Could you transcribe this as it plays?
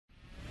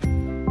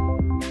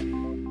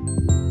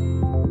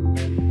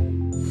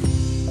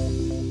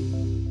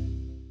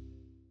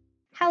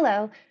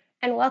Hello,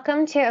 and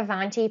welcome to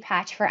Ivanti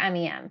Patch for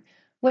MEM,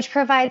 which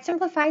provides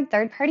simplified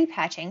third-party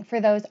patching for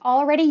those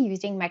already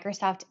using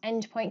Microsoft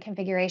Endpoint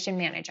Configuration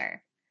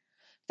Manager.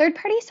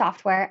 Third-party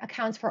software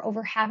accounts for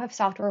over half of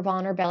software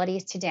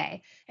vulnerabilities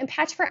today, and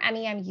Patch for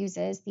MEM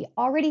uses the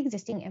already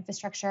existing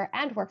infrastructure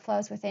and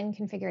workflows within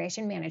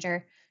Configuration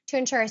Manager to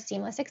ensure a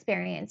seamless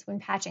experience when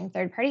patching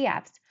third-party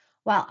apps,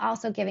 while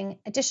also giving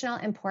additional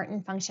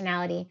important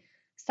functionality,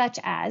 such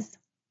as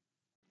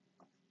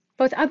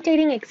both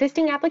updating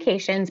existing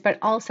applications but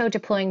also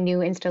deploying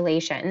new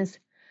installations,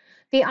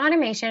 the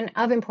automation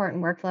of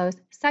important workflows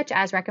such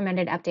as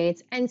recommended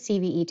updates and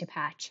CVE to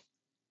patch,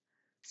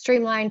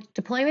 streamlined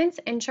deployments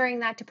ensuring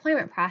that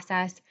deployment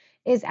process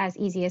is as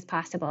easy as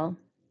possible,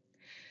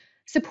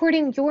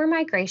 supporting your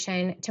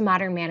migration to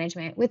modern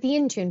management with the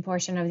Intune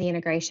portion of the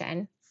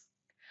integration,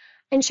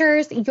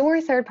 ensures your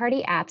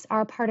third-party apps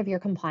are a part of your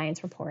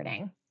compliance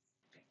reporting.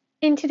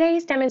 In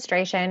today's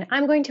demonstration,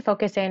 I'm going to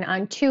focus in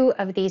on two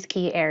of these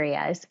key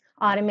areas,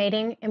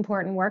 automating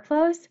important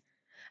workflows,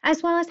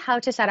 as well as how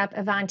to set up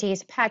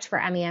Ivanti's Patch for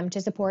MEM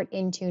to support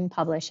Intune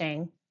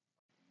publishing.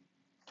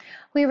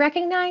 We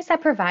recognize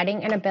that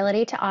providing an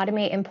ability to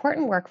automate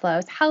important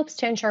workflows helps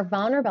to ensure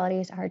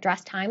vulnerabilities are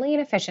addressed timely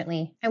and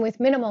efficiently and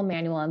with minimal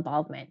manual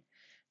involvement.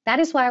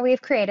 That is why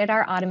we've created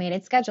our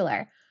automated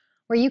scheduler,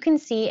 where you can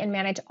see and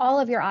manage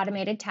all of your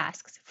automated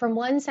tasks from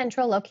one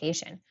central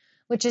location,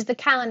 which is the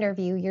calendar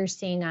view you're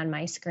seeing on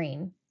my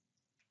screen.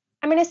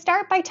 I'm going to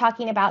start by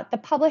talking about the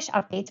Publish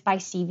Updates by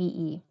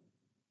CVE.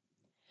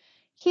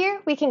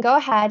 Here we can go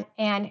ahead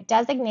and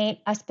designate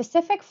a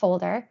specific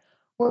folder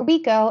where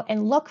we go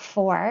and look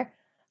for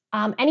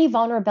any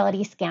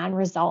vulnerability scan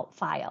result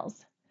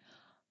files.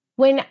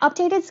 When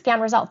updated scan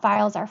result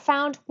files are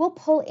found, we'll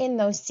pull in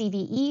those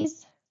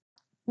CVEs,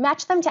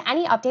 match them to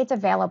any updates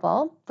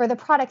available for the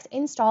products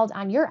installed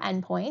on your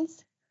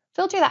endpoints,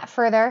 filter that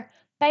further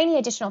by any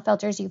additional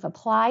filters you've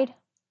applied,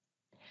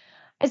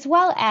 as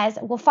well as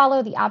we'll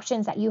follow the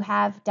options that you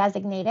have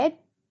designated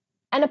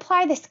and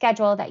apply the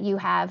schedule that you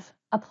have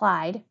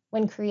applied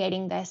when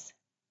creating this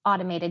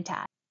automated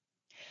task.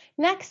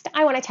 Next,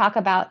 I want to talk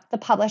about the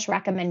publish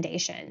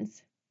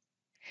recommendations.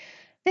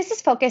 This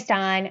is focused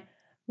on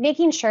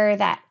making sure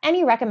that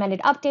any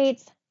recommended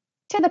updates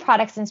to the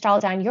products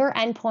installed on your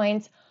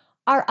endpoints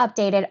are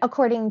updated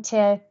according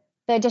to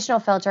the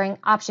additional filtering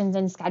options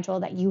and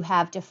schedule that you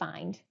have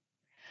defined.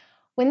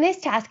 When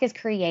this task is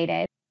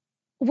created,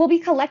 we'll be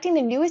collecting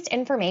the newest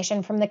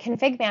information from the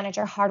Config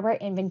Manager hardware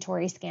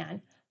inventory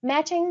scan,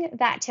 matching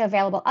that to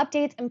available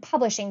updates and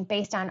publishing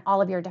based on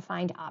all of your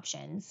defined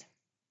options.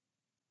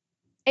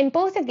 In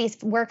both of these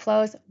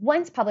workflows,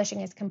 once publishing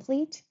is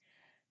complete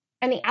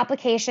and the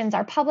applications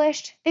are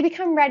published, they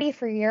become ready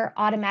for your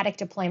automatic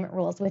deployment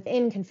rules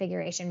within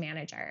Configuration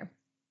Manager.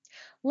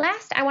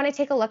 Last, I want to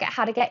take a look at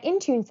how to get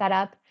Intune set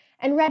up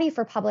and ready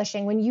for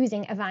publishing when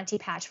using Ivanti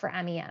Patch for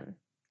MEM.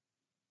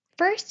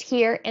 First,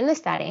 here in the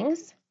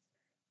settings,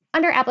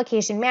 under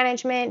Application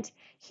Management,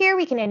 here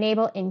we can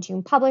enable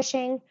Intune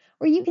Publishing,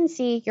 where you can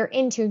see your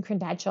Intune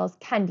credentials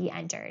can be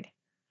entered.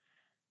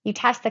 You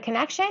test the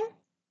connection,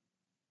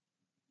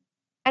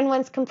 and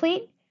once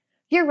complete,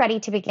 you're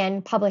ready to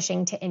begin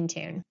publishing to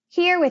Intune.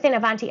 Here within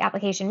Ivanti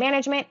Application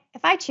Management,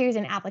 if I choose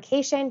an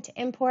application to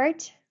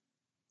import,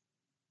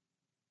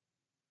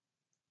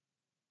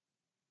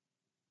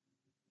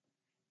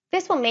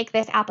 this will make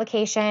this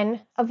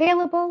application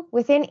available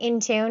within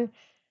Intune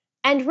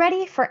and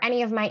ready for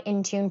any of my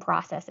Intune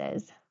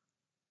processes.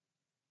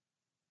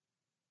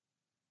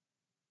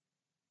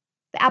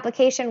 The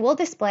application will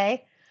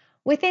display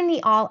within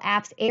the All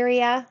Apps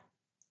area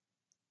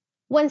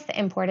once the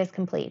import is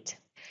complete.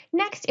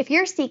 Next, if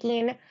you're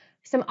seeking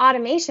some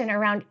automation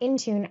around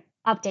Intune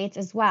updates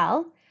as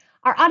well,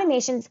 our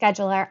automation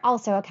scheduler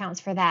also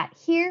accounts for that.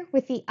 Here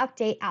with the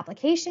Update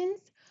Applications,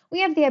 we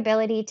have the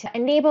ability to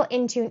enable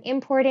Intune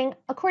importing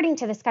according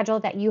to the schedule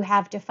that you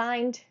have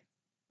defined,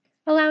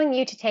 allowing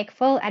you to take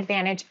full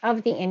advantage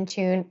of the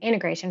Intune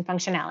integration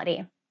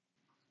functionality.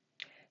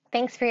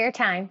 Thanks for your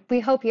time. We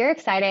hope you're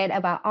excited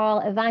about all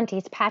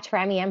Ivanti's Patch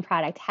for MEM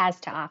product has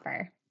to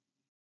offer.